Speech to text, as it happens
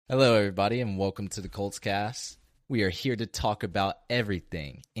Hello, everybody, and welcome to the Colts Cast. We are here to talk about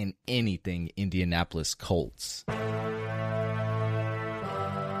everything and anything Indianapolis Colts.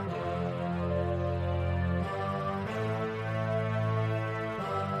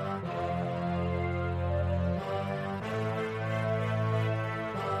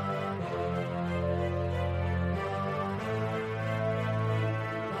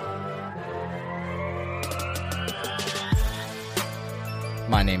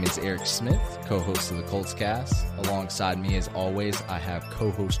 My name is Eric Smith, co-host of the Colts Cast. Alongside me, as always, I have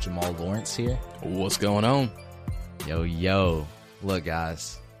co-host Jamal Lawrence here. What's going on? Yo. Look,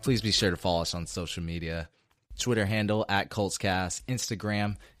 guys, please be sure to follow us on social media. Twitter handle @ColtsCast.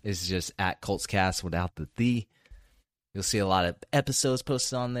 Instagram is just @ColtsCast without the "the." You'll see a lot of episodes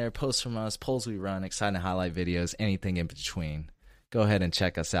posted on there, posts from us, polls we run, exciting highlight videos, anything in between. Go ahead and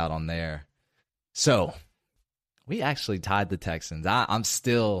check us out on there. So, we actually tied the Texans. I'm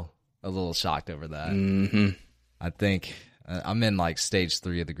still a little shocked over that. I think I'm in like stage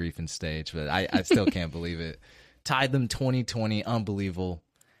 3 of the grieving stage, but I still can't believe it. Tied them 2020, unbelievable.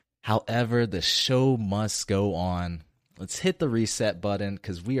 However, the show must go on. Let's hit the reset button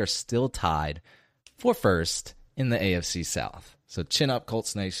because we are still tied for first in the AFC South. So chin up,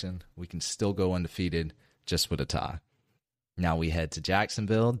 Colts Nation. We can still go undefeated just with a tie. Now we head to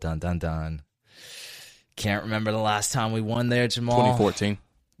Jacksonville. Dun, dun, dun. Can't remember the last time we won there, Jamal. 2014.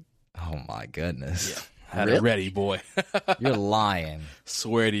 Oh, my goodness. Yeah, had it ready, boy. You're lying.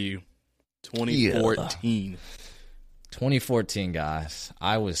 Swear to you. 2014. 2014, guys.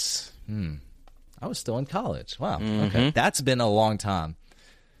 I was still in college. Wow. Okay. That's been a long time.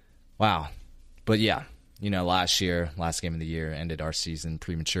 Wow. But yeah, last game of the year, ended our season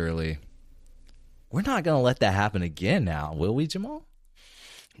prematurely. We're not going to let that happen again now, will we, Jamal?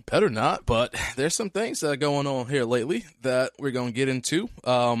 Better not, but there's some things that are going on here lately that we're going to get into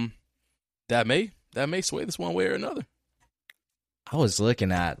that may sway this one way or another. I was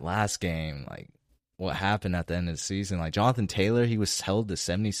looking at last game, like what happened at the end of the season. Like Jonathan Taylor, he was held to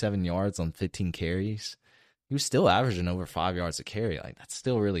 77 yards on 15 carries. He was still averaging over 5 yards a carry. Like that's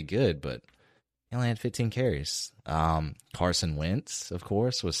still really good, but he only had 15 carries. Carson Wentz, of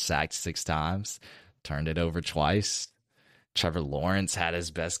course, was sacked 6 times, turned it over twice. Trevor Lawrence had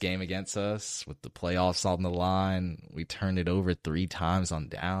his best game against us with the playoffs on the line. We turned it over 3 times on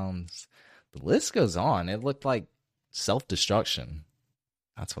downs. The list goes on. It looked like self-destruction.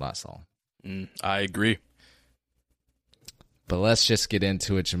 That's what I saw. I agree. But let's just get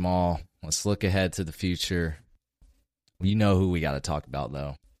into it, Jamal. Let's look ahead to the future. You know who we got to talk about,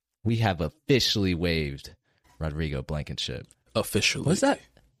 though. We have officially waived Rodrigo Blankenship. Officially. What's that?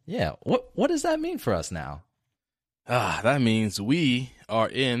 Yeah. What does that mean for us now? That means we are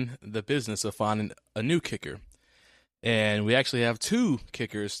in the business of finding a new kicker. And we actually have 2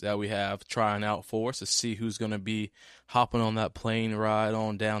 kickers that we have trying out for us to see who's going to be hopping on that plane ride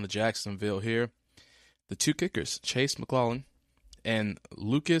on down to Jacksonville here. The 2 kickers, Chase McClellan and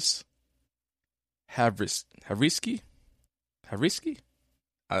Lucas Havrisky.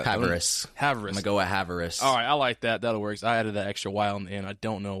 Havaris. I'm going to go with Havaris. All right, I like that. That'll work. I added that extra Y on the end. I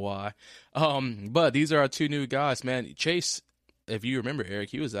don't know why. But these are our 2 new guys, man. Chase, if you remember,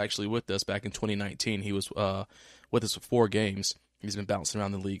 Eric, he was actually with us back in 2019. He was with us for 4 games. He's been bouncing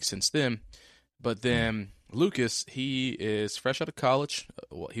around the league since then. But then Lucas, he is fresh out of college.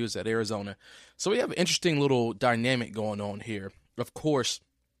 He was at Arizona. So we have an interesting little dynamic going on here. Of course,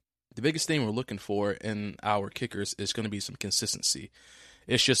 the biggest thing we're looking for in our kickers is going to be some consistency.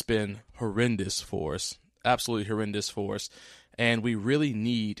 It's just been horrendous for us, absolutely horrendous for us, and we really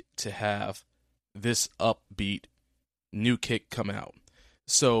need to have this upbeat new kick come out.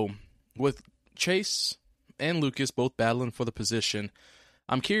 So with Chase and Lucas both battling for the position,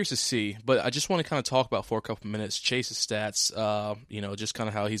 I'm curious to see, but I just want to kind of talk about for a couple minutes Chase's stats, just kind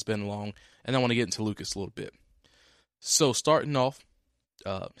of how he's been along, and I want to get into Lucas a little bit. So starting off,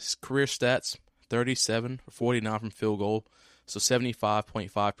 his career stats, 37 for 49 from field goal. So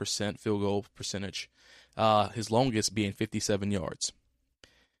 75.5% field goal percentage, his longest being 57 yards.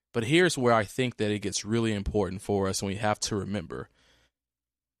 But here's where I think that it gets really important for us, and we have to remember.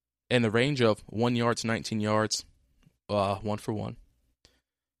 In the range of 1 yard to 19 yards, 1 for 1.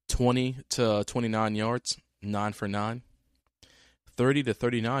 20 to 29 yards, 9 for 9. 30 to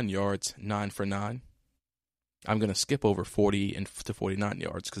 39 yards, 9 for 9. I'm going to skip over 40 to 49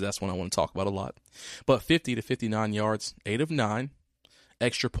 yards because that's one I want to talk about a lot. But 50 to 59 yards, 8 of 9.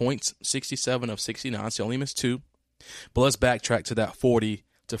 Extra points, 67 of 69, so only missed 2. But let's backtrack to that 40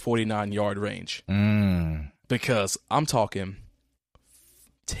 to 49 yard range. Because I'm talking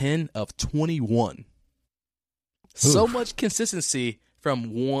 10 of 21. Oof. So much consistency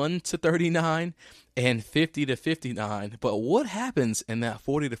from 1 to 39 and 50 to 59. But what happens in that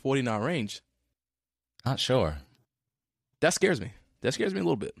 40 to 49 range? Not sure. That scares me. That scares me a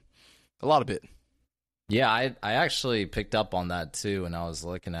little bit. A lot of it. Yeah, I actually picked up on that too when I was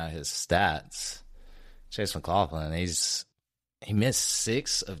looking at his stats. Chase McLaughlin, he missed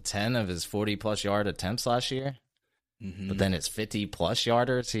 6 of 10 of his 40-plus yard attempts last year. Mm-hmm. But then his 50-plus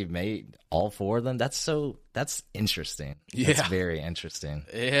yarders, he made all 4 of them. That's interesting. Yeah. That's very interesting.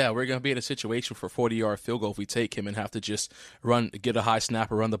 Yeah, we're going to be in a situation for a 40-yard field goal if we take him and have to just get a high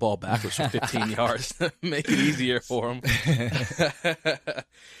snap or run the ball backwards for 15 yards. Make it easier for him.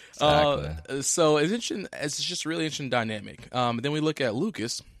 Exactly. So it's interesting. It's just a really interesting dynamic. Then we look at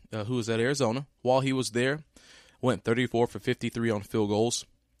Lucas, who was at Arizona. While he was there, went 34 for 53 on field goals.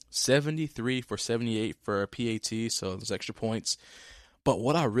 73 for 78 for a PAT, so those extra points. But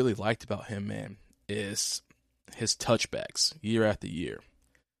what I really liked about him, man, is his touchbacks year after year.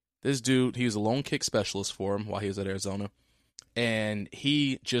 This dude, he was a lone kick specialist for him while he was at Arizona. And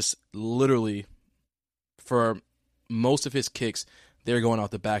he just literally, for most of his kicks, they're going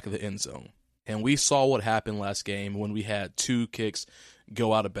out the back of the end zone. And we saw what happened last game when we had 2 kicks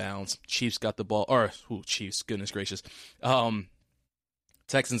go out of bounds. Chiefs got the ball, Chiefs, goodness gracious.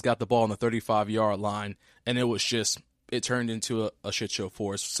 Texans got the ball on the 35-yard line, and it turned into a shit show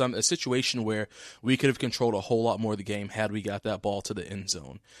for us. A situation where we could have controlled a whole lot more of the game had we got that ball to the end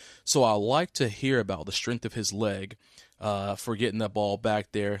zone. So I like to hear about the strength of his leg for getting that ball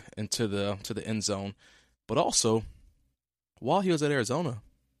back there into the end zone. But also, while he was at Arizona,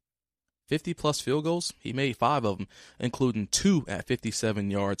 50-plus field goals, he made 5 of them, including 2 at 57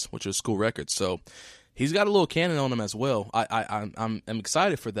 yards, which is a school record. So he's got a little cannon on him as well. I'm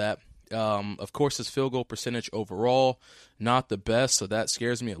excited for that. Of course, his field goal percentage overall, not the best, so that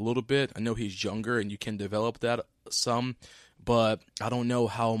scares me a little bit. I know he's younger and you can develop that some, but I don't know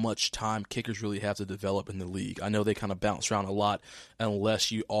how much time kickers really have to develop in the league. I know they kind of bounce around a lot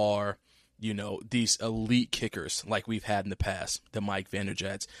unless you are, these elite kickers like we've had in the past, the Mike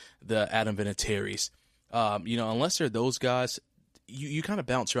Vanderjagts, the Adam Vinatieri's. Unless they're those guys, you kind of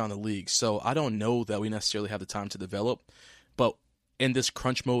bounce around the league. So I don't know that we necessarily have the time to develop. But in this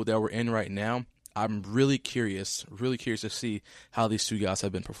crunch mode that we're in right now, I'm really curious to see how these 2 guys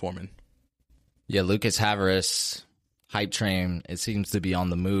have been performing. Yeah, Lucas Haveris, hype train, it seems to be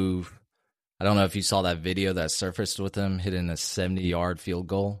on the move. I don't know if you saw that video that surfaced with him hitting a 70-yard field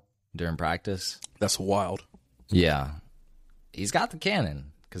goal during practice. That's wild. Yeah. He's got the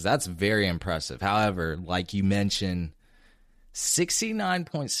cannon because that's very impressive. However, like you mentioned,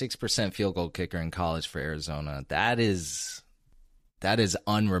 69.6% field goal kicker in college for Arizona. That is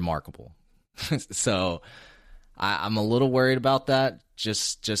unremarkable. So I'm a little worried about that,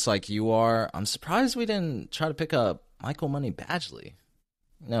 just like you are. I'm surprised we didn't try to pick up Michael Money Badgley.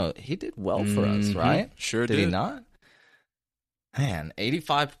 No, he did well for us, right? Sure did. Did he not? Man,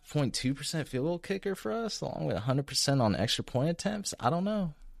 85.2% field goal kicker for us, along with 100% on extra point attempts. I don't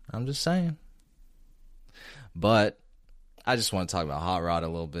know. I'm just saying. But I just want to talk about Hot Rod a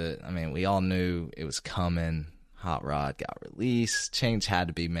little bit. I mean, we all knew it was coming. Hot Rod got released. Change had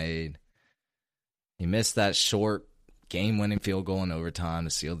to be made. He missed that short game-winning field goal in overtime to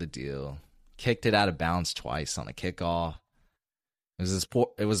seal the deal. Kicked it out of bounds twice on a kickoff.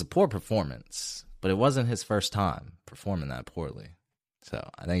 It was a poor performance, but it wasn't his first time performing that poorly. So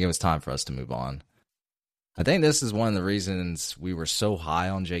I think it was time for us to move on. I think this is one of the reasons we were so high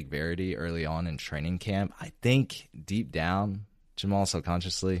on Jake Verity early on in training camp. I think deep down, Jamal,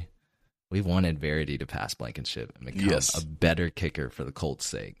 subconsciously, we wanted Verity to pass Blankenship and become a better kicker for the Colts'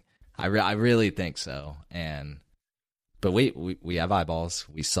 sake. I really think so. But we have eyeballs.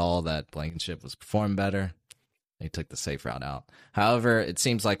 We saw that Blankenship was performing better. They took the safe route out. However, it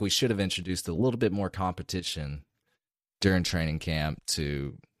seems like we should have introduced a little bit more competition during training camp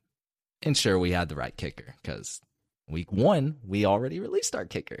to ensure we had the right kicker, because week 1, we already released our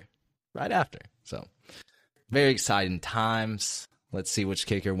kicker right after. So very exciting times. Let's see which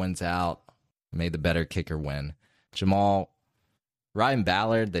kicker wins out. May the better kicker win. Jamal, Ryan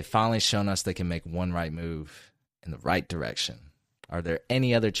Ballard, they've finally shown us they can make one right move in the right direction. Are there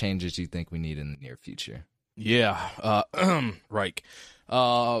any other changes you think we need in the near future? Yeah, right.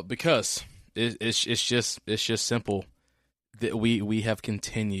 Because it's just simple that we have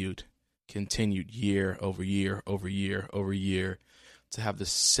continued year over year over year over year to have the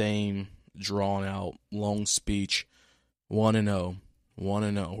same drawn out long speech. 1-0,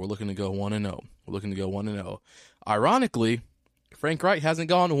 1-0. We're looking to go 1-0. We're looking to go 1-0. Ironically, Frank Wright hasn't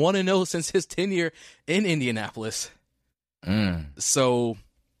gone 1-0 since his tenure in Indianapolis. So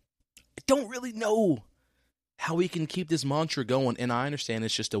I don't really know how we can keep this mantra going. And I understand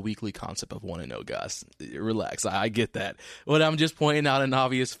it's just a weekly concept of 1-0, guys. Relax. I get that. But I'm just pointing out an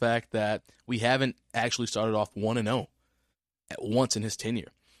obvious fact that we haven't actually started off 1-0 at once in his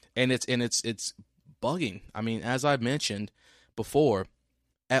tenure. And it's bugging. I mean, as I mentioned before,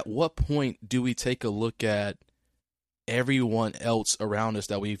 at what point do we take a look at everyone else around us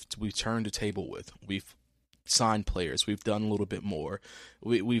that we've turned the table with? We've signed players. We've done a little bit more.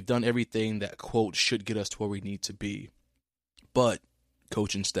 We've done everything that, quote, should get us to where we need to be. But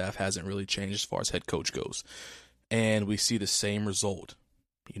coaching staff hasn't really changed as far as head coach goes. And we see the same result.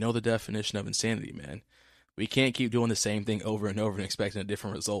 You know the definition of insanity, man. We can't keep doing the same thing over and over and expecting a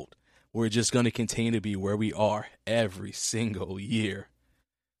different result. We're just going to continue to be where we are every single year.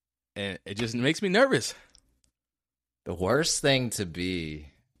 And it just makes me nervous. The worst thing to be,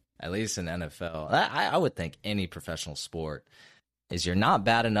 at least in NFL, I would think any professional sport, is you're not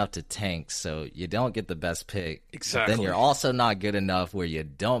bad enough to tank, so you don't get the best pick. Exactly. But then you're also not good enough where you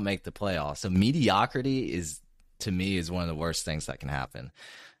don't make the playoffs. So mediocrity is, to me, is one of the worst things that can happen.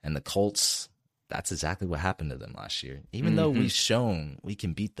 And the Colts, that's exactly what happened to them last year. Even though we've shown we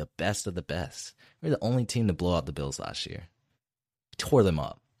can beat the best of the best. We're the only team to blow out the Bills last year. We tore them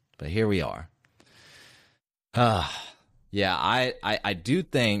up. But here we are. Yeah, I do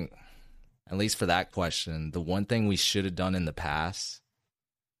think, at least for that question, the one thing we should have done in the past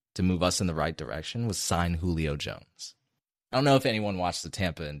to move us in the right direction was sign Julio Jones. I don't know if anyone watched the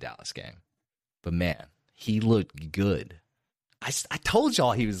Tampa and Dallas game, but man, he looked good. I told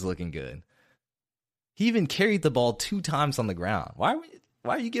y'all he was looking good. He even carried the ball 2 times on the ground. Why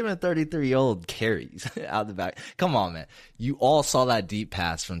are you giving a 33-year-old carries out the back? Come on, man. You all saw that deep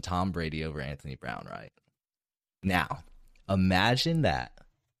pass from Tom Brady over Anthony Brown, right? Now, imagine that,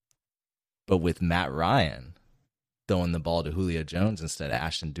 but with Matt Ryan throwing the ball to Julio Jones instead of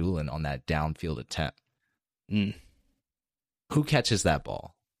Ashton Dulin on that downfield attempt. Who catches that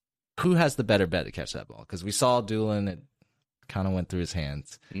ball? Who has the better bet to catch that ball? Because we saw Dulin, it kind of went through his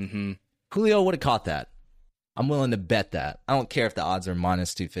hands. Julio would have caught that. I'm willing to bet that. I don't care if the odds are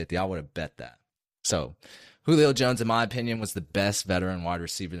minus 250. I would have bet that. So Julio Jones, in my opinion, was the best veteran wide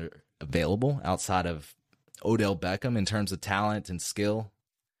receiver available outside of Odell Beckham in terms of talent and skill.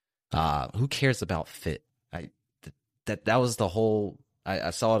 Who cares about fit? That was the whole.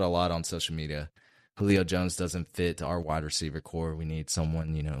 I saw it a lot on social media. Julio Jones doesn't fit our wide receiver core. We need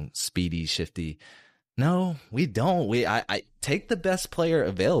someone, speedy, shifty. No, we don't. I take the best player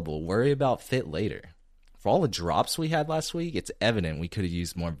available. Worry about fit later. For all the drops we had last week, it's evident we could have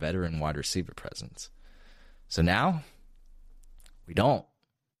used more veteran wide receiver presence. So now, we don't.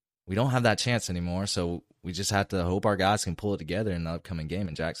 We don't have that chance anymore, so we just have to hope our guys can pull it together in the upcoming game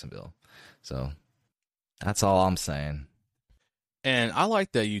in Jacksonville. So that's all I'm saying. And I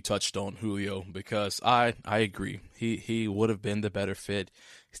like that you touched on Julio because I agree. He would have been the better fit.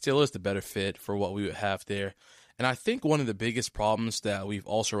 He still is the better fit for what we would have there. And I think one of the biggest problems that we've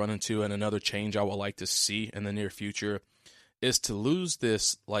also run into, and another change I would like to see in the near future, is to lose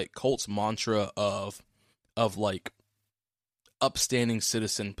this Colts mantra of upstanding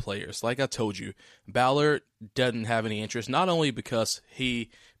citizen players. Like I told you, Ballard doesn't have any interest, not only because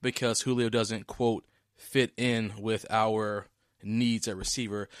Julio doesn't, quote, fit in with our needs at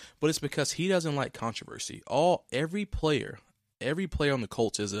receiver, but it's because he doesn't like controversy. Every player on the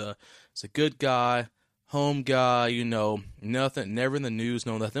Colts is a good guy, home guy, nothing, never in the news,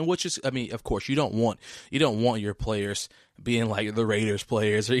 no nothing. Which is, of course, you don't want your players being like the Raiders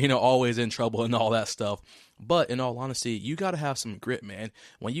players, or always in trouble and all that stuff. But in all honesty, you got to have some grit, man.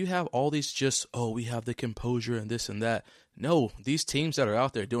 When you have all these we have the composure and this and that. No, these teams that are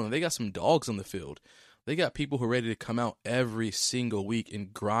out there doing it, they got some dogs on the field. They got people who are ready to come out every single week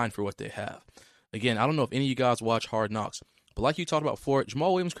and grind for what they have. Again, I don't know if any of you guys watch Hard Knocks, but like you talked about before,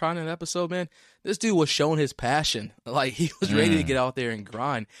 Jamal Williams crying in that episode, man, this dude was showing his passion. Like, he was ready to get out there and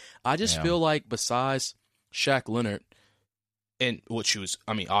grind. I just feel like besides Shaq Leonard, and which he was,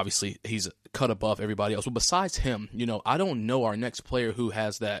 obviously he's cut above everybody else, but besides him, I don't know our next player who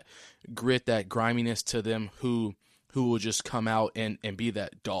has that grit, that griminess to them, who will just come out and be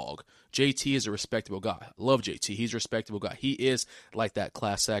that dog. JT is a respectable guy. I love JT. He's a respectable guy. He is like that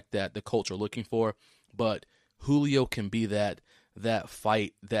class act that the Colts are looking for, but Julio can be that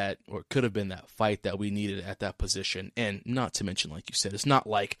fight or could have been that fight that we needed at that position. And not to mention, like you said, it's not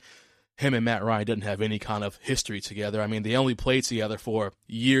like him and Matt Ryan didn't have any kind of history together. They only played together for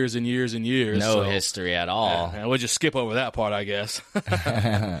years and years and years. No history at all. And we'll just skip over that part, I guess.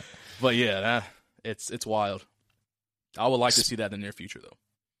 But yeah, it's wild. I would like to see that in the near future, though.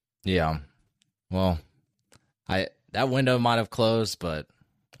 Yeah. Well, that window might have closed, but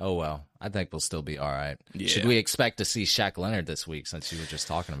Oh, well. I think we'll still be all right. Yeah. Should we expect to see Shaq Leonard this week since you were just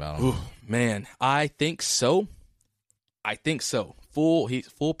talking about him? Ooh, man, I think so.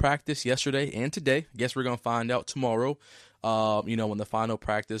 Full practice yesterday and today. I guess we're going to find out tomorrow, when the final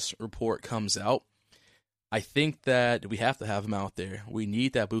practice report comes out. I think that we have to have him out there. We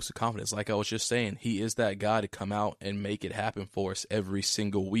need that boost of confidence. Like I was just saying, he is that guy to come out and make it happen for us every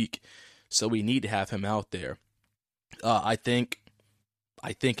single week. So we need to have him out there. I think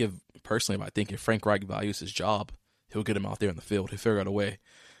if Frank Reich values his job, he'll get him out there in the field. He'll figure out a way,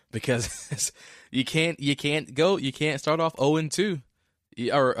 because you can't start off 0-2,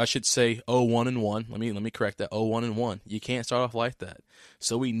 or I should say 0-1-1. Let me correct that, 0-1-1. You can't start off like that.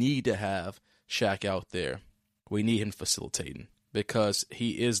 So we need to have Shaq out there. We need him facilitating, because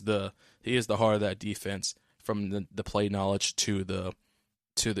he is the heart of that defense, from the play knowledge to the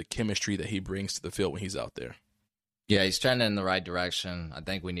chemistry that he brings to the field when he's out there. Yeah, he's trending in the right direction. I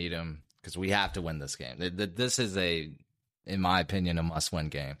think we need him because we have to win this game. This is in my opinion, a must-win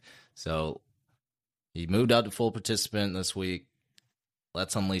game. So he moved up to full participant this week.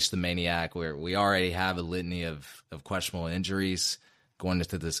 Let's unleash the maniac. We already have a litany of questionable injuries going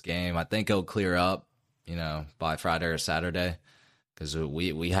into this game. I think it'll clear up, by Friday or Saturday, because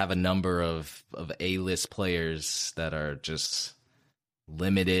we have a number of A-list players that are just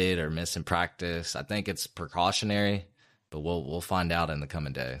limited or missing practice. I think it's precautionary, but we'll find out in the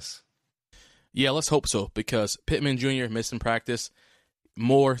coming days. Yeah, let's hope so, because Pittman Jr. missing practice,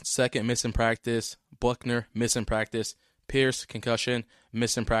 Moore second missing practice, Buckner missing practice, Pierce concussion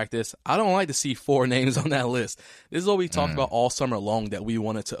missing practice. I don't like to see 4 names on that list. This is what we talked about all summer long that we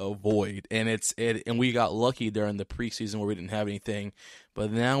wanted to avoid, and and we got lucky during the preseason where we didn't have anything. But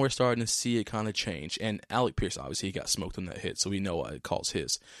now we're starting to see it kind of change. And Alec Pierce, obviously, he got smoked on that hit, so we know why it calls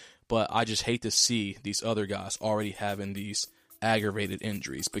his. But I just hate to see these other guys already having these aggravated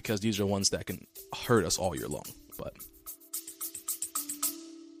injuries, because these are ones that can hurt us all year long. But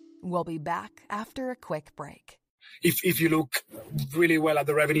we'll be back after a quick break. If you look really well at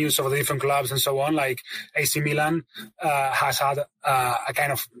the revenues of the different clubs and so on, like AC Milan has had a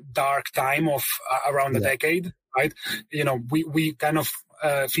kind of dark time of around the decade, right? We kind of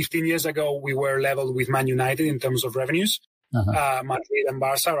 15 years ago, we were leveled with Man United in terms of revenues, Madrid and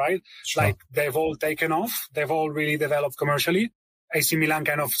Barca, right? Sure. Like they've all taken off. They've all really developed commercially. AC Milan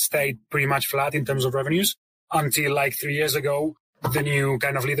kind of stayed pretty much flat in terms of revenues until like 3 years ago, the new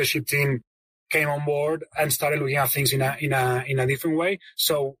kind of leadership team came on board and started looking at things in a different way.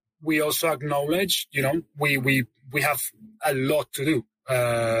 So we also acknowledge, we have a lot to do,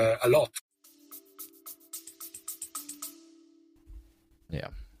 a lot. Yeah.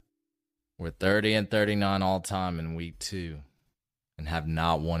 We're 30-39 all time in week 2 and have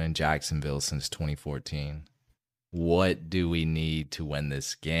not won in Jacksonville since 2014. What do we need to win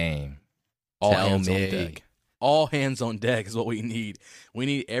this game? All hands on deck. All hands on deck is what we need. We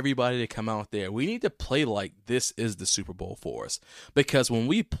need everybody to come out there. We need to play like this is the Super Bowl for us. Because when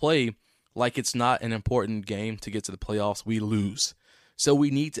we play like it's not an important game to get to the playoffs, we lose. So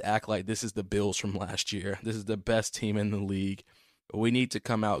we need to act like this is the Bills from last year. This is the best team in the league. We need to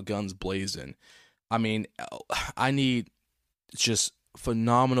come out guns blazing. I mean, I need just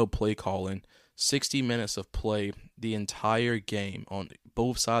phenomenal play calling, 60 minutes of play the entire game on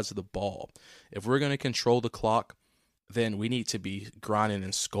both sides of the ball. If we're going to control the clock, then we need to be grinding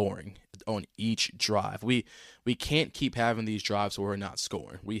and scoring on each drive. We can't keep having these drives where we're not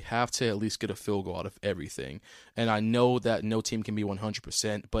scoring. We have to at least get a field goal out of everything. And I know that no team can be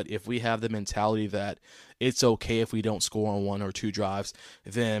 100%, but if we have the mentality that it's okay if we don't score on 1 or 2 drives,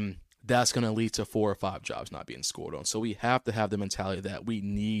 then that's going to lead to 4 or 5 drives not being scored on. So we have to have the mentality that we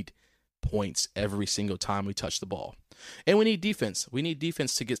need points every single time we touch the ball. And we need defense. We need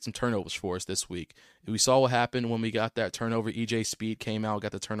defense to get some turnovers for us this week. We saw what happened when we got that turnover. EJ Speed came out,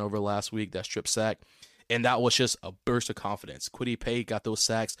 got the turnover last week, that strip sack, and that was just a burst of confidence. Kwity Paye got those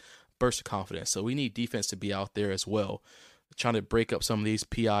sacks, burst of confidence. So we need defense to be out there as well, trying to break up some of these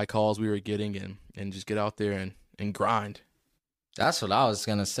PI calls we were getting and just get out there and grind. That's what I was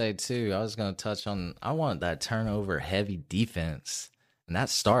going to say, too. I was going to touch on, I want that turnover-heavy defense, and that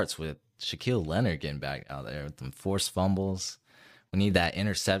starts with Shaquille Leonard getting back out there with them forced fumbles. We need that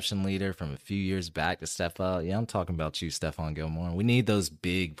interception leader from a few years back to step up. Yeah, I'm talking about you, Stephon Gilmore. We need those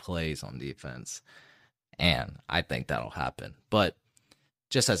big plays on defense, and I think that'll happen. But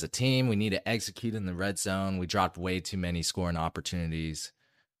just as a team, we need to execute in the red zone. We dropped way too many scoring opportunities.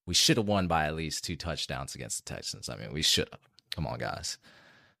 We should have won by at least 2 touchdowns against the Texans. I mean, we should have. Come on, guys.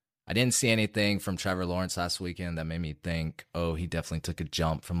 I didn't see anything from Trevor Lawrence last weekend that made me think, oh, he definitely took a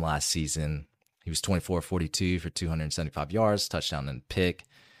jump from last season. He was 24-42 for 275 yards, touchdown and pick.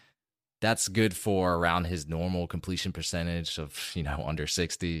 That's good for around his normal completion percentage of, under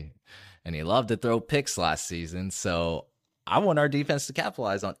 60. And he loved to throw picks last season. So I want our defense to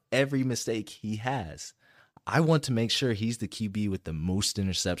capitalize on every mistake he has. I want to make sure he's the QB with the most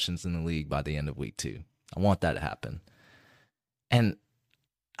interceptions in the league by the end of week 2. I want that to happen. And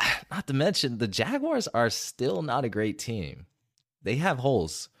not to mention, the Jaguars are still not a great team. They have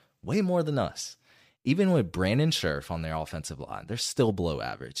holes way more than us. Even with Brandon Scherf on their offensive line, they're still below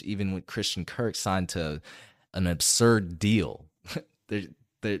average. Even with Christian Kirk signed to an absurd deal,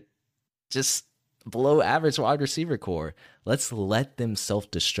 they're just below average wide receiver core. Let's let them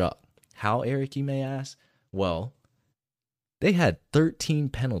self-destruct. How, Eric, you may ask? Well, they had 13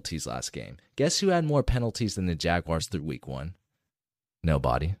 penalties last game. Guess who had more penalties than the Jaguars through week 1?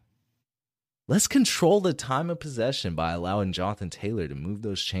 Nobody. Let's control the time of possession by allowing Jonathan Taylor to move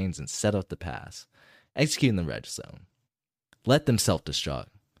those chains and set up the pass. Execute in the red zone. Let them self-destruct.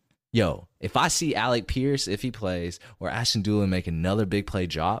 Yo, if I see Alec Pierce, if he plays, or Ashton Doolin make another big play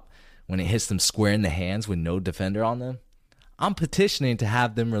drop when it hits them square in the hands with no defender on them, I'm petitioning to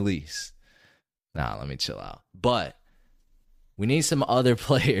have them released. Nah, let me chill out. But we need some other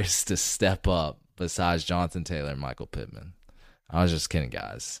players to step up besides Jonathan Taylor and Michael Pittman. I was just kidding,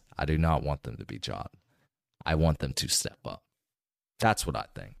 guys. I do not want them to be dropped. I want them to step up. That's what I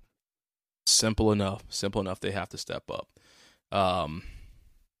think. Simple enough. They have to step up.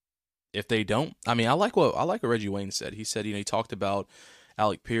 If they don't, I like what Reggie Wayne said. He said, he talked about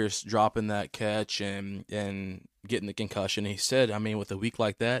Alec Pierce dropping that catch and getting the concussion. He said, with a week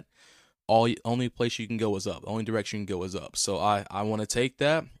like that, only place you can go is up. The only direction you can go is up. So I want to take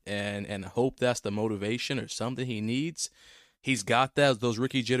that and hope that's the motivation or something he needs. He's got those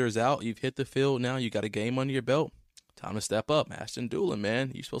rookie jitters out. You've hit the field now. You got a game under your belt. Time to step up. Ashton Doolin, man.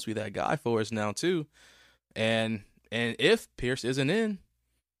 You're supposed to be that guy for us now, too. And if Pierce isn't in,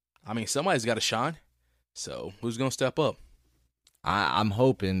 somebody's got to shine. So who's going to step up? I'm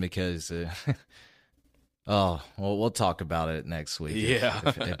hoping because, we'll talk about it next week. Yeah.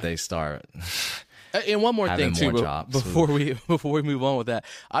 if they start. And one more thing, too, before we move on with that,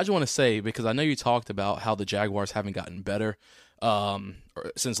 I just want to say, because I know you talked about how the Jaguars haven't gotten better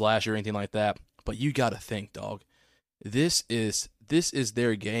since last year or anything like that, but you got to think, dog, this is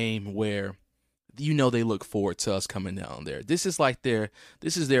their game where they look forward to us coming down there. This is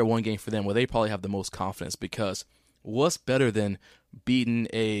their one game for them where they probably have the most confidence, because what's better than beating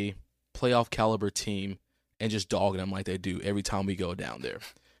a playoff caliber team and just dogging them like they do every time we go down there?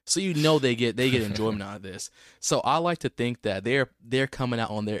 So they get enjoyment out of this. So I like to think that they're coming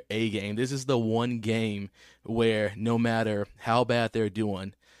out on their A game. This is the one game where no matter how bad they're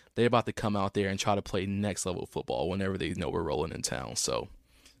doing, they're about to come out there and try to play next level football whenever they know we're rolling in town. So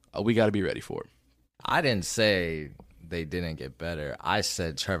we got to be ready for it. I didn't say they didn't get better. I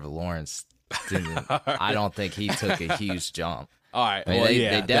said Trevor Lawrence didn't. I don't think he took a huge jump. All right.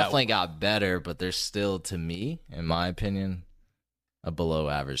 They definitely got better, but they're still, to me, in my opinion, a below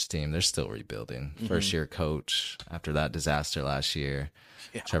average team. They're still rebuilding. Mm-hmm. First year coach after that disaster last year.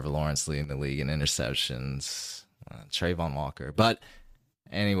 Yeah. Trevor Lawrence leading the league in interceptions. Trayvon Walker. But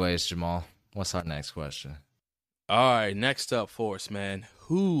anyways, Jamal, what's our next question? All right, next up for us, man.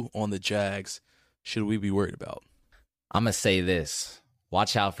 Who on the Jags should we be worried about? I'm going to say this.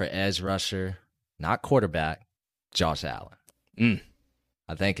 Watch out for edge rusher, not quarterback, Josh Allen.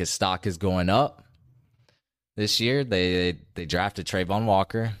 I think his stock is going up. This year, they drafted Trayvon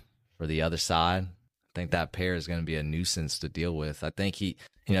Walker for the other side. I think that pair is going to be a nuisance to deal with. I think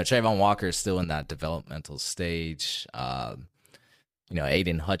Trayvon Walker is still in that developmental stage.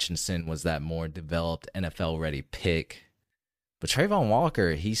 Aiden Hutchinson was that more developed NFL-ready pick. But Trayvon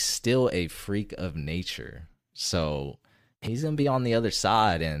Walker, he's still a freak of nature. So he's going to be on the other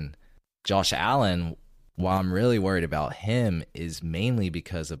side. And Josh Allen, what I'm really worried about him is mainly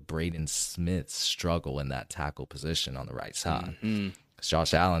because of Braden Smith's struggle in that tackle position on the right side. Mm-hmm.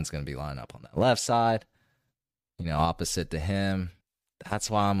 Josh Allen's going to be lining up on that left side, opposite to him. That's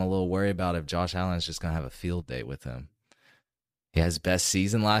why I'm a little worried about if Josh Allen's just going to have a field day with him. He had his best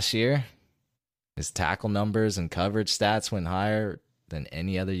season last year. His tackle numbers and coverage stats went higher than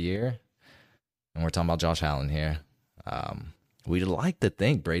any other year. And we're talking about Josh Allen here. We'd like to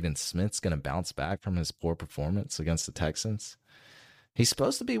think Braden Smith's going to bounce back from his poor performance against the Texans. He's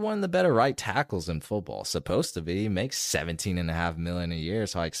supposed to be one of the better right tackles in football. Supposed to be. He makes $17.5 million a year,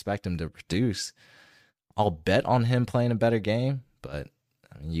 so I expect him to produce. I'll bet on him playing a better game, but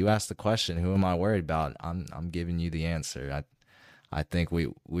you asked the question, who am I worried about? I'm giving you the answer. I think we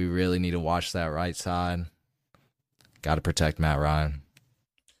really need to watch that right side. Got to protect Matt Ryan.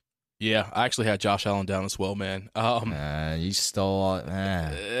 Yeah, I actually had Josh Allen down as well, man. You stole.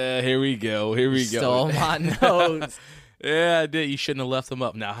 Here we go. Here we go. Stole my notes. Yeah, I did. You shouldn't have left him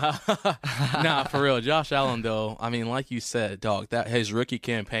up. Nah, nah, for real. Josh Allen, though, I mean, like you said, dog, that his rookie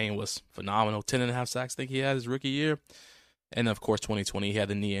campaign was phenomenal. 10.5 sacks, I think he had his rookie year. And, of course, 2020, he had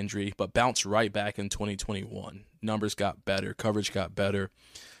the knee injury, but bounced right back in 2021. Numbers got better. Coverage got better.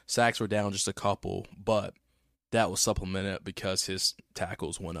 Sacks were down just a couple, but that was supplemented because his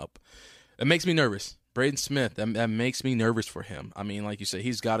tackles went up. It makes me nervous. Braden Smith, that makes me nervous for him. I mean, like you said,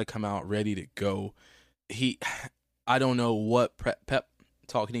 he's got to come out ready to go. I don't know what pep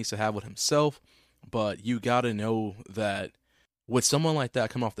talk he needs to have with himself, but you got to know that with someone like that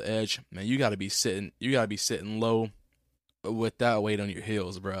coming off the edge, man, you got to be sitting low with that weight on your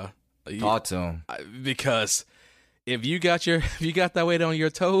heels, bro. Talk to him. Because if you got that weight on your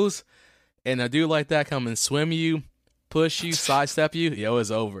toes, and a dude like that come and swim you, push you, sidestep you, yo,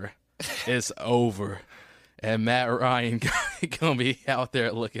 it's over. It's over. And Matt Ryan gonna be out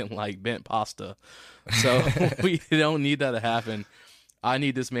there looking like bent pasta. So we don't need that to happen. I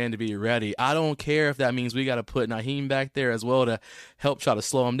need this man to be ready. I don't care if that means we got to put Naheem back there as well to help try to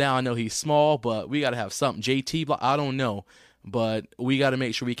slow him down. I know he's small, but we got to have something. JT, I don't know. But we got to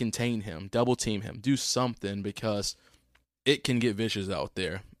make sure we contain him, double team him, do something because it can get vicious out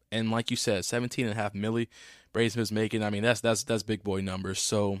there. And like you said, 17.5 milli, Braden Smith's making. I mean, that's big boy numbers.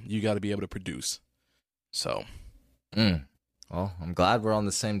 So you got to be able to produce. So, well, I'm glad we're on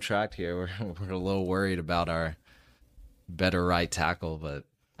the same track here. We're a little worried about our better right tackle, but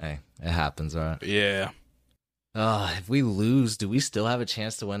hey, it happens, right? Yeah. If we lose, do we still have a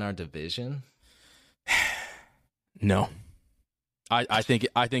chance to win our division? No. I think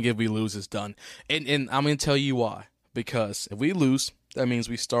if we lose, it's done. And I'm gonna tell you why. Because if we lose, that means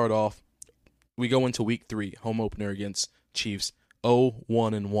we go into week 3, home opener against Chiefs,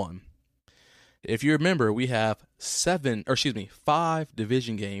 0-1-1. If you remember, we have 5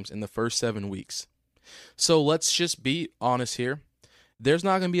 division games in the first 7 weeks. So let's just be honest here. There's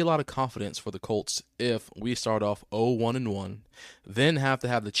not going to be a lot of confidence for the Colts if we start off 0-1-1, then have to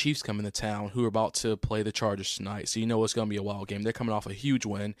have the Chiefs come into town who are about to play the Chargers tonight. So you know it's going to be a wild game. They're coming off a huge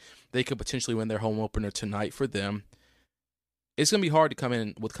win. They could potentially win their home opener tonight for them. It's going to be hard to come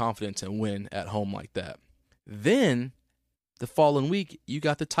in with confidence and win at home like that. Then the following week, you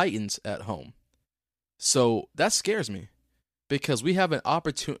got the Titans at home. So that scares me because we have an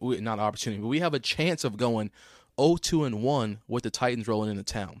opportunity, but we have a chance of going 0-2-1 with the Titans rolling into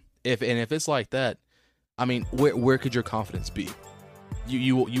town. If it's like that, I mean, where could your confidence be?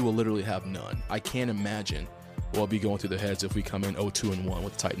 You will literally have none. I can't imagine what will be going through their heads if we come in 0-2-1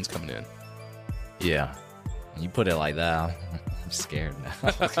 with the Titans coming in. Yeah. You put it like that, I'm scared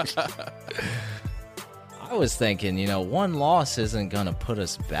now. I was thinking, one loss isn't going to put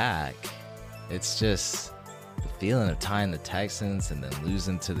us back. It's just the feeling of tying the Texans and then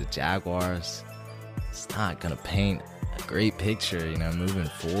losing to the Jaguars. It's not going to paint a great picture, moving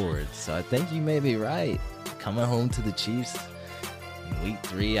forward. So I think you may be right. Coming home to the Chiefs in week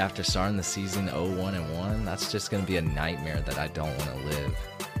 3 after starting the season 0-1-1, that's just going to be a nightmare that I don't want to live.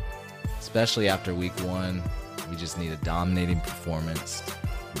 Especially after week 1, we just need a dominating performance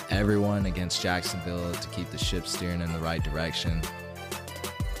from everyone against Jacksonville to keep the ship steering in the right direction.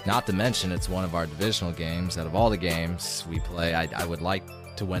 Not to mention, it's one of our divisional games. Out of all the games we play, I would like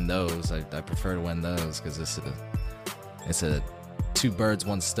to win those. I prefer to win those because it's a 2 birds,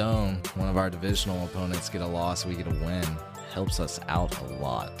 1 stone. One of our divisional opponents get a loss, we get a win. Helps us out a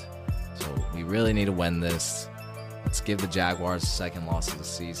lot. So we really need to win this. Let's give the Jaguars the second loss of the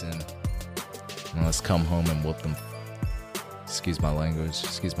season. And let's come home and whoop them. Excuse my language.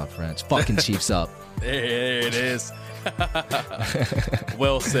 Excuse my French. Fucking Chiefs up. There it is.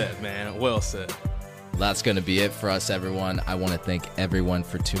 Well said, man. Well said. That's going to be it for us, everyone. I want to thank everyone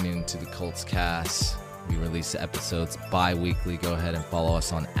for tuning into the Colts Cast. We release episodes bi-weekly. Go ahead and follow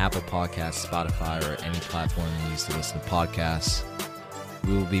us on Apple Podcasts, Spotify, or any platform you use to listen to podcasts.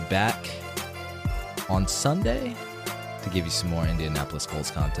 We will be back on Sunday to give you some more Indianapolis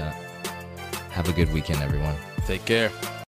Colts content. Have a good weekend, everyone. Take care.